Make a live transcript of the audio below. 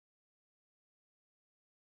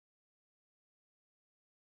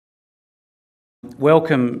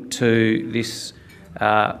Welcome to this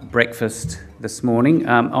breakfast this morning.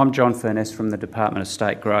 I'm John Furness from the Department of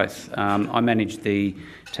State Growth. I manage the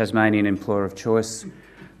Tasmanian Employer of Choice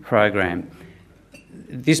program.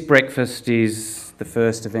 This breakfast is the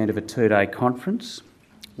first event of a two-day conference,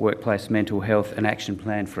 Workplace Mental Health and Action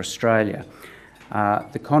Plan for Australia.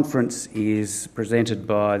 The conference is presented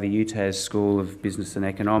by the UTas School of Business and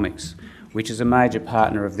Economics, which is a major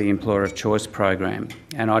partner of the Employer of Choice program.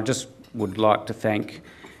 And I just would like to thank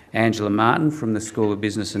Angela Martin from the School of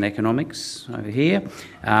Business and Economics over here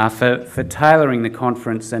for tailoring the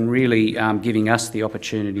conference and really giving us the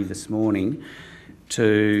opportunity this morning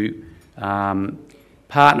to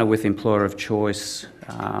partner with Employer of Choice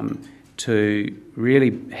to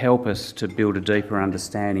really help us to build a deeper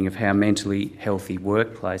understanding of how mentally healthy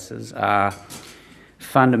workplaces are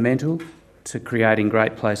fundamental to creating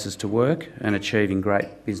great places to work and achieving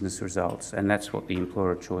great business results. And that's what the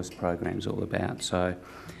Employer of Choice program is all about. So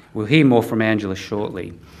we'll hear more from Angela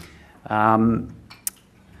shortly.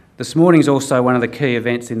 This morning is also one of the key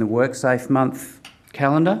events in the WorkSafe Month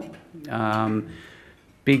calendar.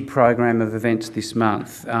 Big program of events this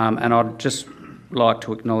month. And I'd just like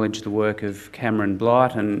to acknowledge the work of Cameron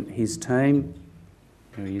Blight and his team,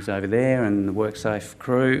 who he is over there, and the WorkSafe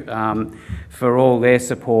crew, for all their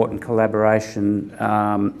support and collaboration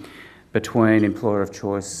between Employer of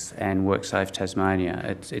Choice and WorkSafe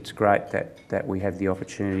Tasmania. It's great that we have the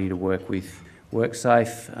opportunity to work with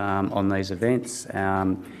WorkSafe on these events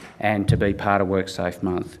and to be part of WorkSafe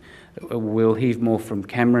Month. We'll hear more from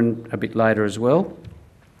Cameron a bit later as well.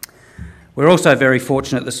 We're also very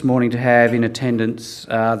fortunate this morning to have in attendance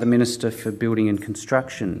the Minister for Building and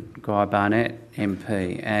Construction, Guy Barnett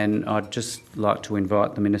MP, and I'd just like to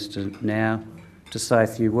invite the Minister now to say a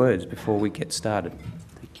few words before we get started.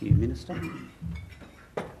 Thank you, Minister.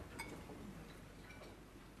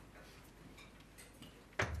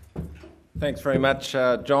 Thanks very much,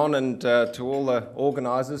 John, and to all the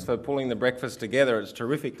organisers for pulling the breakfast together. It's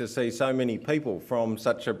terrific to see so many people from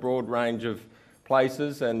such a broad range of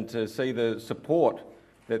places and to see the support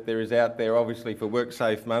that there is out there, obviously for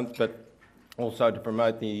WorkSafe Month, but also to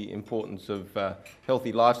promote the importance of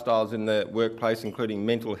healthy lifestyles in the workplace, including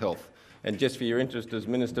mental health. And just for your interest, as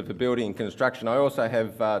Minister for Building and Construction, I also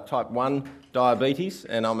have type 1 diabetes,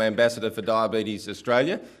 and I'm Ambassador for Diabetes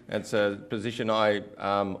Australia. It's a position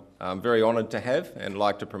I'm very honoured to have and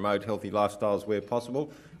like to promote healthy lifestyles where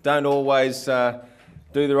possible. Don't always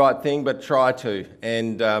do the right thing, but try to.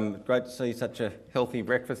 And great to see such a healthy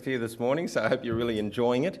breakfast here this morning, so I hope you're really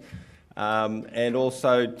enjoying it. And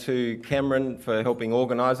also to Cameron for helping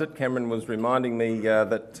organise it. Cameron was reminding me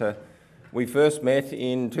that we first met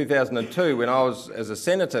in 2002 when I was, as a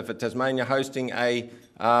Senator for Tasmania, hosting a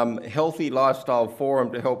healthy lifestyle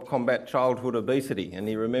forum to help combat childhood obesity. And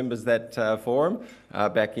he remembers that forum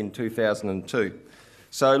back in 2002.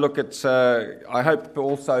 So look, it's, I hope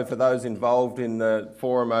also for those involved in the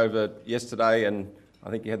forum over yesterday, and I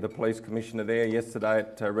think you had the Police Commissioner there yesterday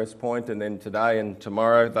at Rest Point, and then today and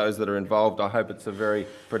tomorrow, those that are involved, I hope it's a very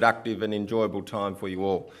productive and enjoyable time for you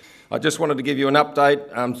all. I just wanted to give you an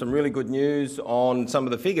update, some really good news on some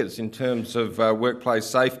of the figures in terms of workplace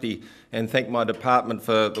safety, and thank my department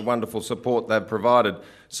for the wonderful support they've provided.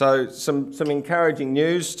 So some encouraging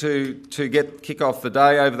news to kick off the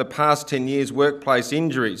day. Over the past 10 years, workplace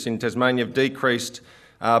injuries in Tasmania have decreased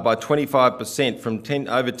by 25% from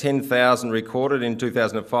over 10,000 recorded in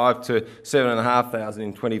 2005 to 7,500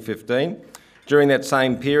 in 2015. During that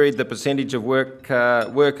same period, the percentage of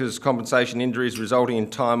workers' compensation injuries resulting in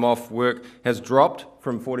time off work has dropped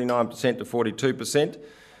from 49% to 42%.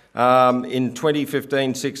 In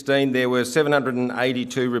 2015-16, there were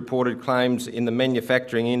 782 reported claims in the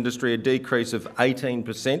manufacturing industry, a decrease of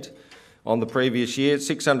 18% on the previous year.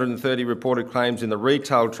 630 reported claims in the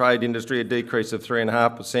retail trade industry, a decrease of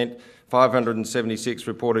 3.5%. 576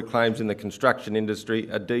 reported claims in the construction industry,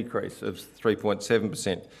 a decrease of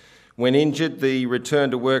 3.7%. When injured, the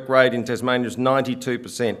return to work rate in Tasmania is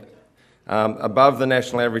 92%, above the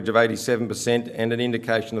national average of 87%, and an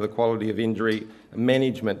indication of the quality of injury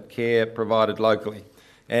management care provided locally.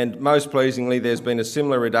 And most pleasingly, there's been a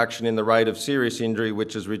similar reduction in the rate of serious injury,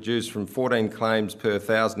 which has reduced from 14 claims per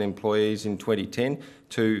 1,000 employees in 2010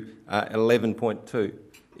 to 11.2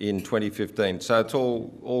 in 2015. So it's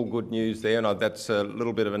all good news there, and that's a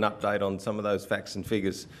little bit of an update on some of those facts and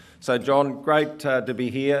figures. So John, great to be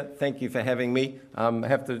here. Thank you for having me. I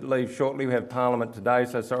have to leave shortly. We have Parliament today,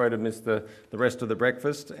 so sorry to miss the rest of the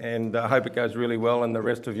breakfast, and I hope it goes really well and the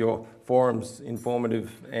rest of your forum's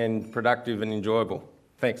informative and productive and enjoyable.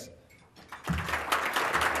 Thanks.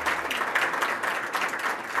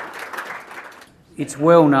 It's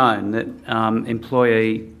well known that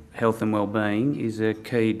employee health and wellbeing is a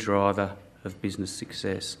key driver of business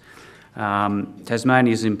success.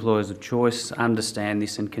 Tasmania's employers of choice understand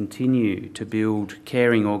this and continue to build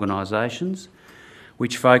caring organisations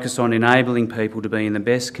which focus on enabling people to be in the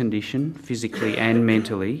best condition, physically and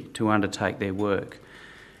mentally, to undertake their work.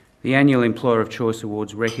 The annual Employer of Choice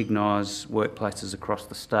Awards recognise workplaces across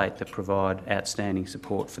the state that provide outstanding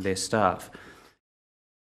support for their staff.